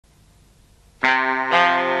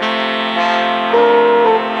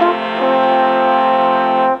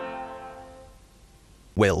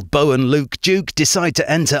Will Bo and Luke Duke decide to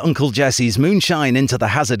enter Uncle Jesse's moonshine into the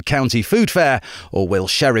Hazard County Food Fair? Or will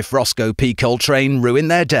Sheriff Roscoe P. Coltrane ruin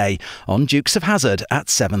their day on Dukes of Hazzard at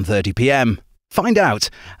 7:30 p.m? Find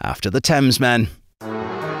out after the Thamesmen.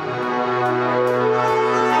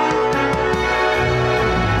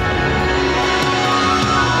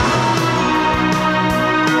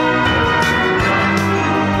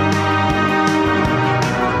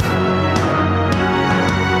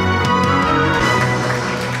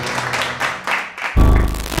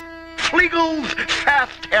 GIGGLES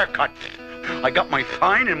fast haircut. I got my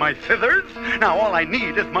sign and my scissors. Now all I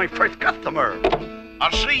need is my first customer.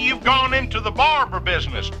 I see you've gone into the barber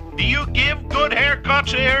business. Do you give good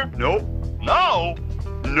haircuts here? Nope. No?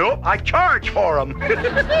 Nope, I charge for them.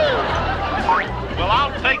 Well,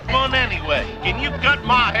 I'll take one anyway. Can you cut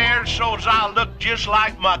my hair so as I look just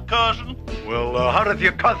like my cousin? Well, how does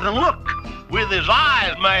your cousin look? With his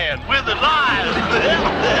eyes, man. With his eyes.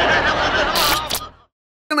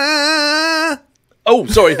 Oh,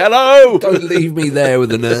 sorry, hello! Don't leave me there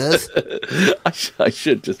with the nurse. I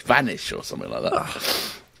should just vanish or something like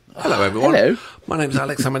that. Hello, everyone. Hello. My name's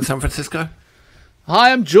Alex. I'm in San Francisco.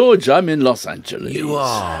 Hi, I'm George. I'm in Los Angeles. You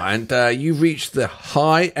are. And you've reached the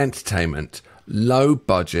high entertainment, low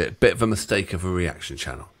budget, bit of a mistake of a reaction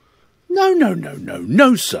channel.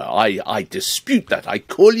 No, sir. I dispute that. I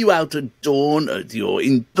call you out at dawn at your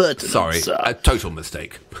impertinence, Sorry, sir. a total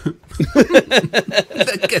mistake.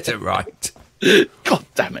 Get it right. God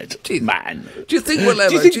damn it, man. Do you think we'll ever...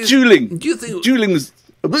 Do you think dueling... Do you think... Dueling was...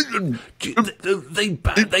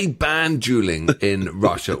 They banned dueling in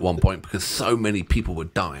Russia at one point because so many people were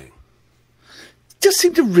dying. Just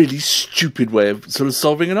seemed a really stupid way of sort of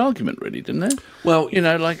solving an argument, really, didn't it? Well, you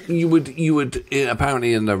know, like you would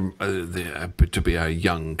apparently in to be a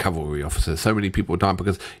young cavalry officer, so many people would die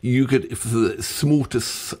because you could, for the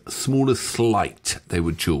smallest slight, they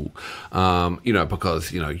would duel.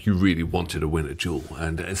 Because you really wanted to win a duel,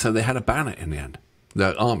 and so they had to ban it in the end.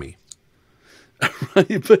 The army.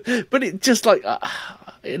 Right, but it just like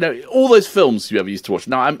all those films you ever used to watch.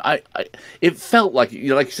 Now, it felt like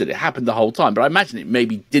like you said, it happened the whole time. But I imagine it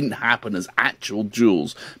maybe didn't happen as actual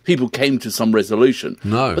duels. People came to some resolution.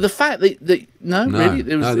 No, but the fact that really,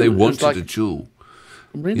 they wanted a duel.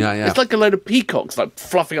 Really? Yeah. It's like a load of peacocks like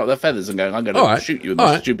fluffing up their feathers and going, "I'm going to shoot you with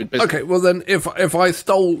my stupid pistol." Okay, well then, if I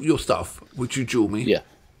stole your stuff, would you duel me? Yeah.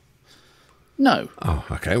 No. Oh,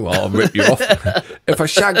 okay. Well, I'll rip you off. If I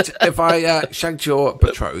shagged your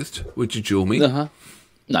betrothed, would you duel me? No.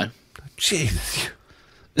 Jesus.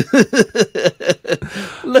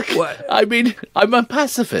 Look, what? I mean, I'm a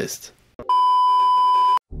pacifist.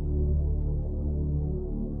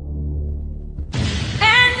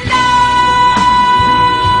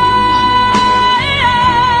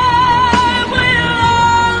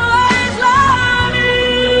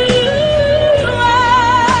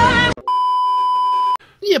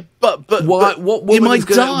 But what woman you might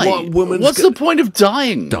die. What's the point of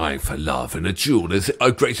dying? Dying for love in a duel is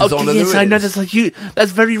a greatest honour. Yes, I know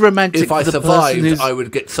that's very romantic. If I survived, I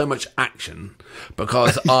would get so much action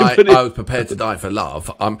because I was prepared to die for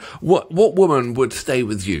love. What woman would stay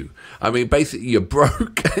with you? I mean, basically, you're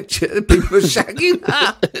broke. People are shagging.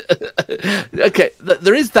 Okay,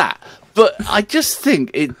 there is that, but I just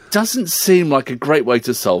think it doesn't seem like a great way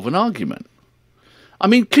to solve an argument. I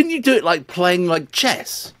mean, can you do it like playing like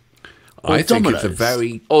chess? I think it's a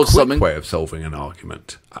very quick way of solving an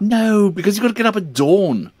argument. No, because you've got to get up at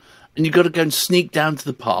dawn, and you've got to go and sneak down to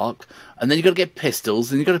the park, and then you've got to get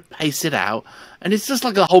pistols, and you've got to pace it out, and it's just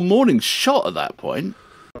like a whole morning shot at that point.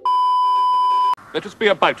 Let us be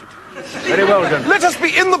about it. Very well done. Let us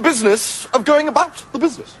be in the business of going about the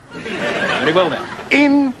business. Very well then.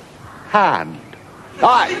 In hand.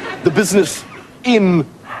 Aye, the business in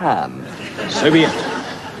hand. So be it.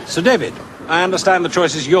 Sir David, I understand the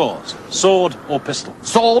choice is yours. Sword or pistol?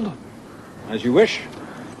 Sword. As you wish.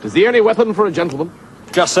 'Tis the only weapon for a gentleman.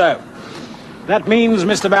 Just so. That means,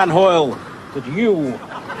 Mr. Van Hoyle, that you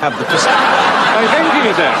have the pistol. Thank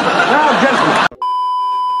you, sir. Now, gentlemen.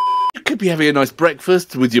 You could be having a nice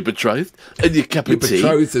breakfast with your betrothed and your cup of tea.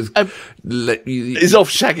 Your betrothed is off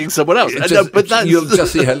shagging someone else. You'll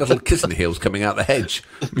just see her little kissing heels coming out the hedge.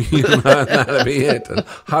 That'll be it.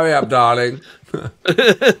 Hurry up, darling.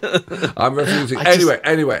 I'm refusing.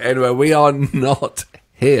 Anyway, we are not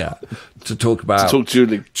here to talk about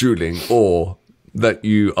dueling or that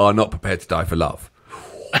you are not prepared to die for love.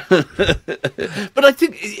 But I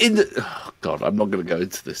think oh God, I'm not going to go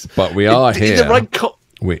into this. But we are here.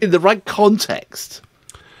 In the right context,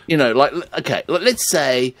 let's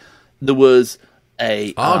say there was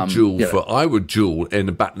a I would duel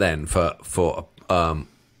back then for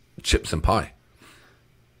chips and pie.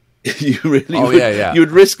 You really Oh, would? yeah. You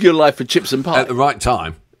would risk your life for chips and pie? At the right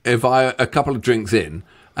time, if a couple of drinks in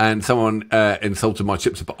and someone insulted my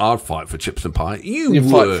chips and pie, I'd fight for chips and pie.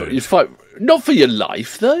 You'd fight, not for your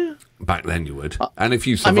life, though. Back then you would. And if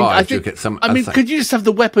you survived, you'd get some... could you just have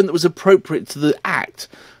the weapon that was appropriate to the act?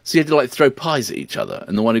 So you had to, like, throw pies at each other,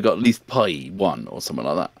 and the one who got least pie won, or something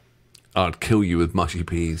like that? I'd kill you with mushy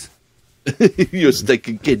peas. Your steak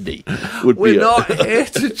and kidney would We're be... not here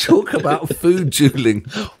to talk about food dueling.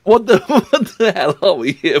 What the hell are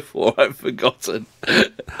we here for? I've forgotten.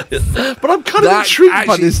 But I'm kind of intrigued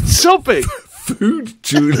by this topic. Food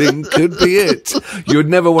dueling could be it. You would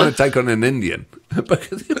never want to take on an Indian.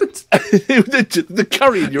 Because it would... the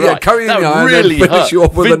curry in your eye. Curry in your eye really and then finish you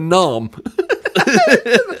off with a nom.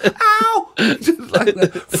 Ow! Just like the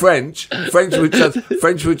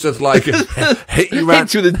French would just like hit you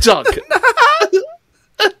round hit you with a duck.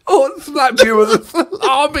 Or slap you with a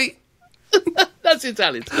salami. That's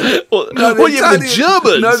Italians. The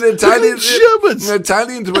Germans. No, the Italians. Germans. The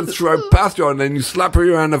Italians would throw pasta on and then you slap her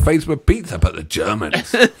around the face with pizza, but the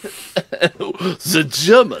Germans. The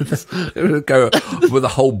Germans. They would go with a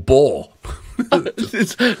whole boar. Look,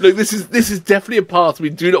 this is definitely a path we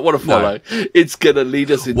do not want to follow. No. It's going to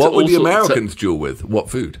lead us into what would the Americans duel with?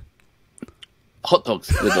 What food? Hot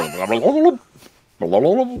dogs.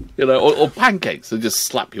 Or pancakes. They just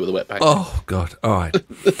slap you with a wet pancake. Oh, God. All right.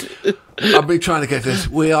 I've been trying to get this.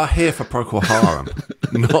 We are here for Procol Harum.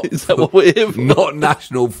 Is that what we're here for? Not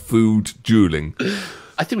national food dueling.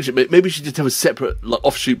 I think we should just have a separate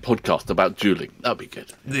offshoot podcast about dueling. That'd be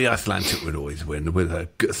good. The Icelandic would always win with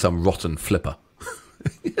some rotten flipper.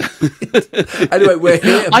 Anyway, we're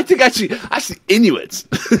here. I think actually Inuits,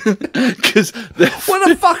 because what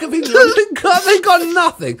the fuck have they got? They got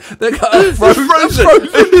nothing. They got a frozen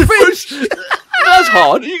fish. That's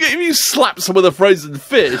hard. You slap some of the frozen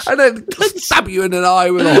fish and then stab you in an eye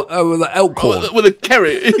with an elk horn. With a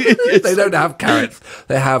carrot. They don't have carrots.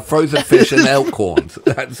 They have frozen fish and elk horns.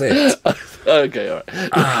 That's it. Okay, all right.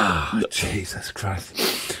 Ah, Jesus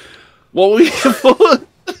Christ. What were we here for?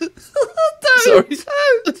 Sorry.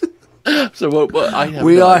 So what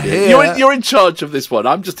we are here. You're in charge of this one.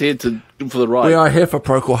 I'm just here for the ride. We are here for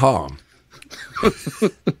Procol Harum.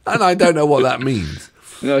 And I don't know what that means.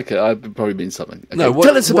 Okay, I probably means something. Okay. No,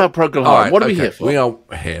 tell us about Procol Harum. Right, what are we here for? We are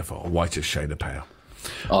here for Whitest Shade of Pale.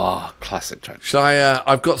 Oh, classic track. So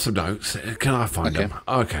I've got some notes. Can I find them?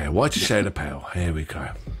 Okay, Whitest Shade of Pale. Here we go.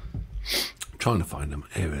 Trying to find them.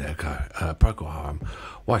 Here we go. Procol Harum.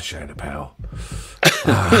 White Shade of Pale.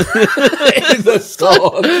 It's a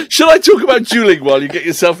song. Shall I talk about dueling while you get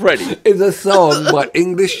yourself ready? It's a song by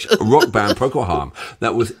English rock band Procol Harum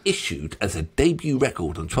that was issued as a debut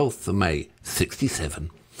record on 12th of May,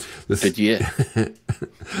 1967. Good year.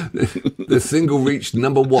 The single reached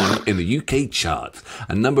number 1 in the UK charts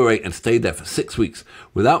and number 8 and stayed there for 6 weeks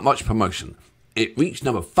without much promotion. It reached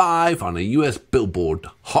number 5 on the US Billboard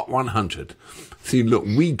Hot 100. See, look,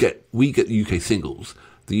 we get the UK singles.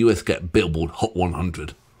 The US get Billboard Hot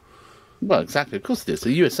 100. Well, exactly. Of course it is.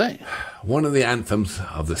 The USA. One of the anthems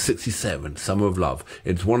of the 67 Summer of Love.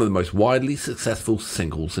 It's one of the most widely successful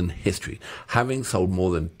singles in history, having sold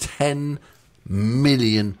more than 10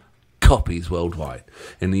 million copies worldwide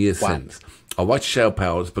in the years since. A White Shade of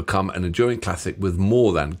Pale has become an enduring classic with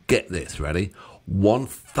more than, get this, ready,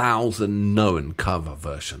 1,000 known cover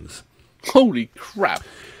versions. Holy crap.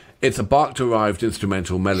 It's a Bach-derived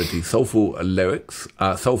instrumental melody, soulful lyrics,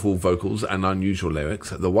 soulful vocals, and unusual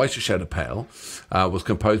lyrics. The Whitest Shade of Pale was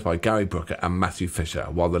composed by Gary Brooker and Matthew Fisher,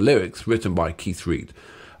 while the lyrics written by Keith Reid.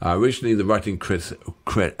 Originally, the writing credits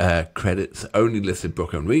only listed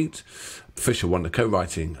Brooker and Reid. Fisher won the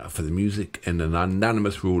co-writing for the music in an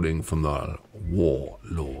unanimous ruling from the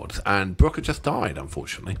Warlords, and Brooker just died,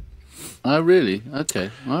 unfortunately. Oh, really? Okay.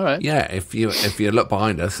 All right. Yeah, if you look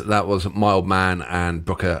behind us, that was My Old Man and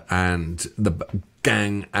Brooker and the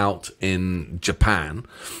gang out in Japan,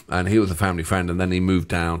 and he was a family friend, and then he moved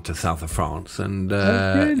down to south of France, and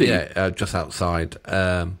just outside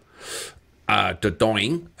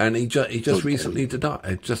Dordogne, and he just recently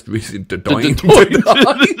died. Just recently died. He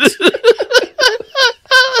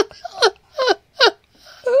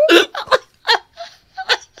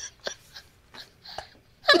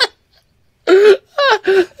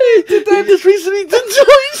just recently did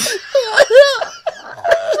choice.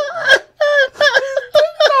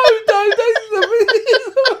 No, he's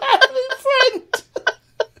a family friend.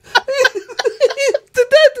 He's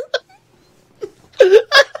dead.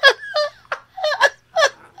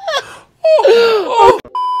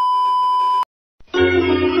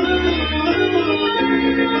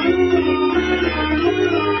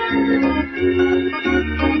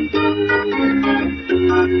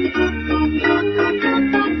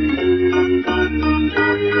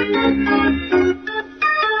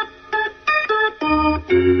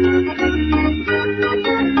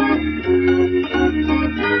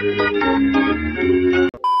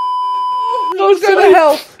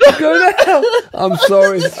 Go now. I'm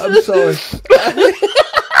sorry.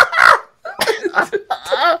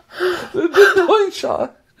 The point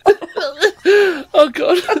shot. Oh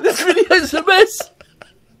God, this video's a mess.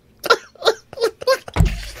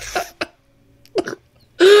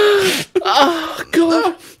 Oh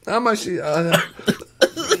God. How much? I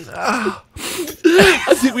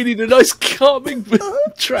think we need a nice calming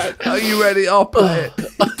track. Are you ready? I'll play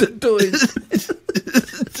it. Do it.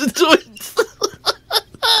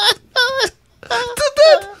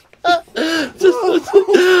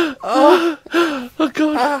 Oh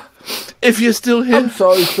God. If you're still here. I'm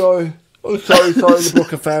so sorry. I'm sorry, the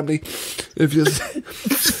Brooker family. If you,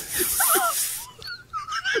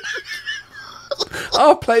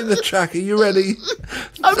 I'll play the track. Are you ready?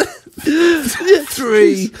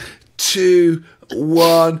 3, 2,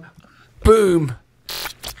 1, boom.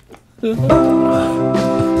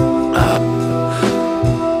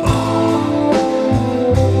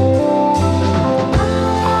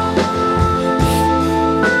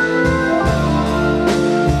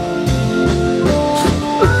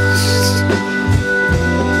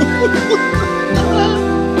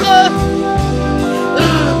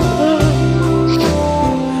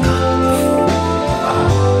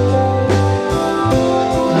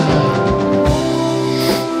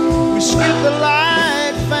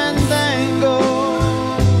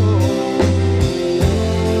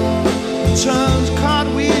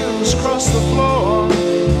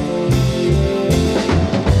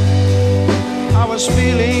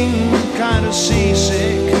 Feeling kind of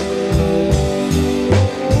seasick.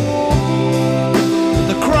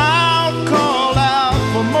 The crowd called out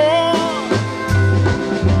for more.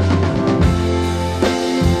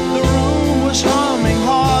 The room was humming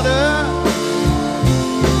harder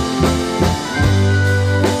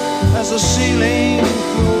as the ceiling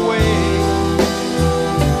flew away.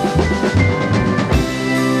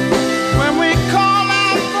 When we call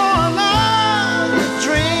out for another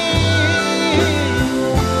drink,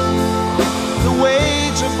 the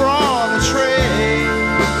waiter brought a tray,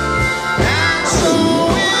 and so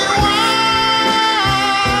it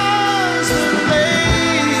was that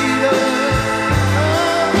later,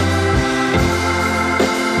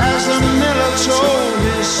 as the miller told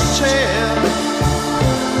his tale,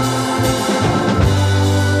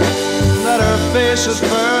 that her face at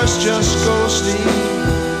first just ghostly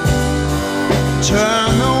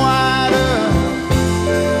turned the wider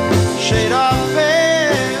shade of pale.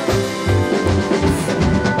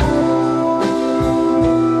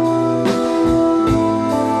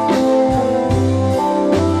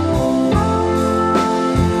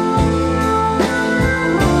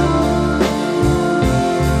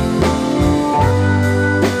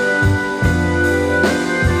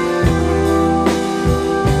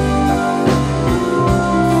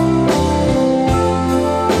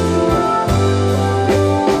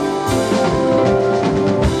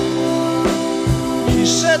 She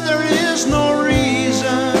said there is no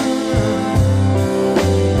reason,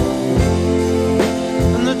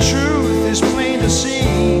 and the truth is plain to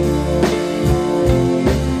see.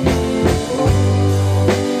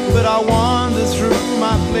 But I wander through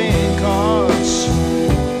my playing cards,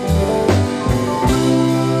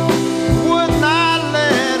 would not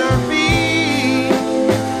let her be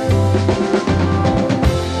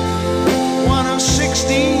one of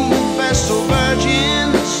 16 Vestal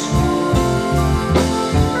virgins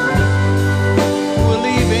who were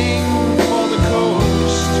leaving for the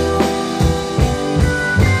coast.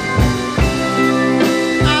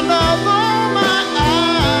 And although my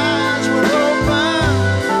eyes were open,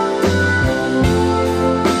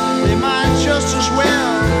 they might just as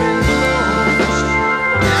well have been closed.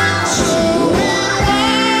 And so it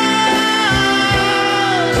was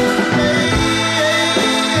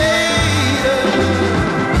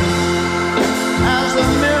as the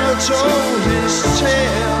mirror told his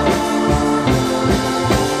tale,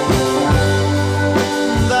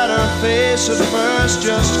 that her face at first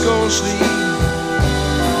just ghostly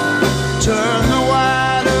turned the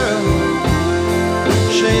wider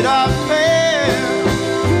shade of pale.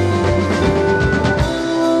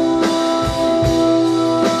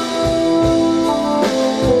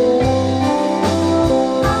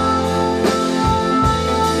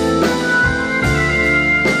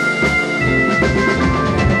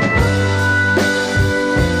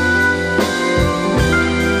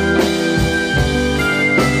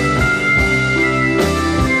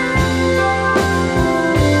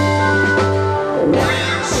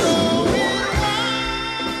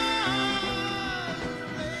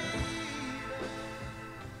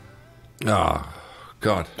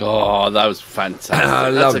 God. Oh, that was fantastic. I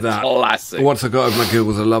love that. Classic. Once I got over my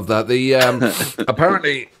giggles, I love that. The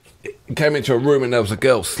apparently came into a room and there was a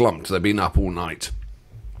girl slumped. They'd been up all night.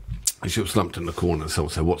 And she was slumped in the corner. And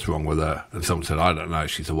someone said, "What's wrong with her?" And someone said, "I don't know.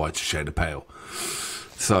 She's a whiter shade of pale."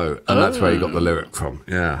 So, and that's where he got the lyric from.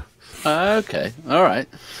 Yeah. Okay, all right.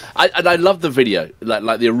 I love the video,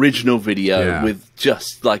 like the original video with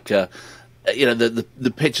just like the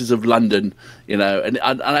pictures of London, and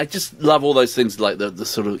I just love all those things, like the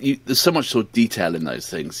sort of there's so much sort of detail in those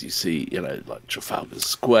things. You see, like Trafalgar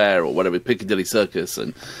Square or whatever, Piccadilly Circus,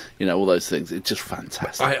 and all those things. It's just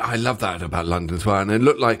fantastic. I love that about London as well, and it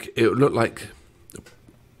looked like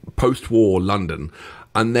post-war London.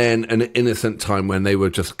 And then an innocent time when they were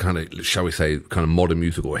just kind of, shall we say, kind of modern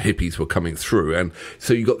music, or hippies were coming through. And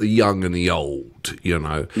so you got the young and the old, Yeah,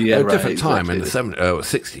 a different time in the 70s,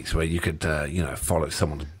 60s where you could, follow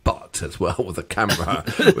someone's butt as well with a camera.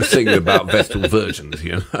 We're singing about Vestal Virgins,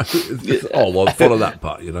 Oh, well, follow that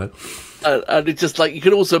butt, And it's just like, you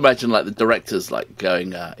can also imagine like the directors like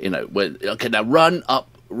going, okay, now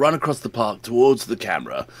run across the park towards the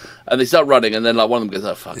camera, and they start running, and then like one of them goes,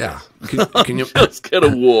 "Oh fuck yeah!" it. Can you just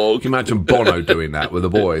gonna walk? Can you imagine Bono doing that with the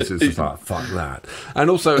boys? It's just like fuck that. And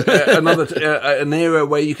also an era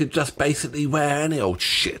where you could just basically wear any old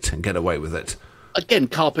shit and get away with it. Again,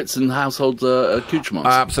 carpets and household accoutrements.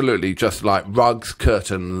 Absolutely, just like rugs,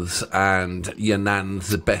 curtains, and your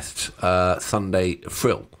nan's best Sunday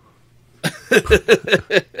frill.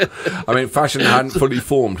 I mean, fashion hadn't fully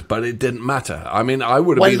formed, but it didn't matter. I mean, I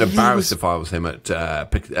would have been embarrassed if I was him at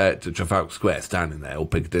Trafalgar Square, standing there, or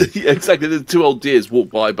Piccadilly. Yeah, exactly. The two old deers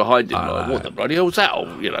walk by behind him. Like, what the bloody hell's that?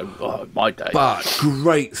 Oh, my day. But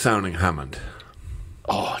great sounding Hammond.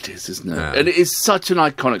 Oh, it is, isn't it? Yeah. And it is such an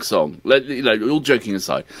iconic song. All joking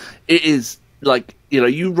aside, it is like,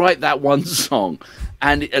 you write that one song,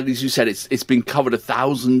 and as you said, it's been covered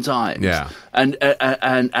 1,000 times. Yeah. And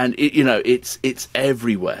it, it's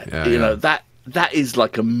everywhere. Yeah, That is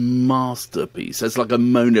like a masterpiece. It's like a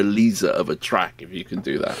Mona Lisa of a track, if you can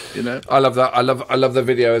do that. I love that. I love the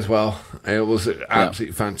video as well. It was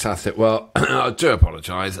absolutely fantastic. Well, I do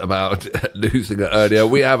apologise about losing it earlier.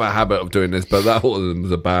 We have a habit of doing this, but that one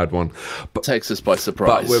was a bad one. But takes us by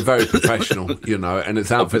surprise. But we're very professional, and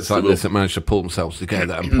it's outfits like this that manage to pull themselves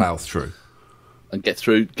together and plough through. And get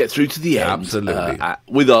through to the end. Absolutely.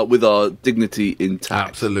 With our dignity intact.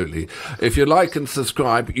 Absolutely. If you like and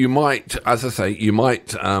subscribe, you might, as I say,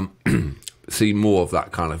 see more of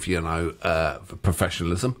that kind of,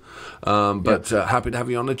 professionalism. But happy to have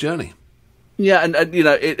you on the journey. Yeah, and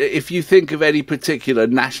if you think of any particular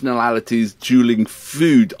nationalities dueling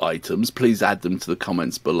food items, please add them to the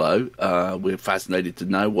comments below. We're fascinated to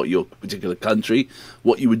know what your particular country,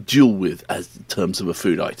 what you would duel with as in terms of a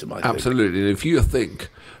food item, I think. Absolutely. And if you think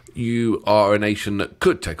you are a nation that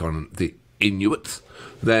could take on the Inuits,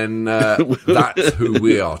 then that's who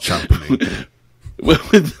we are championing.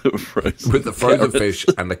 With the frozen fish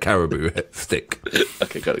and the caribou stick.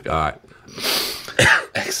 Okay, got it. All right.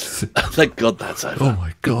 Excellent. Thank God that's over. Oh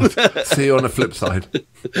my God. See you on the flip side.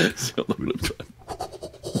 See you on the flip side.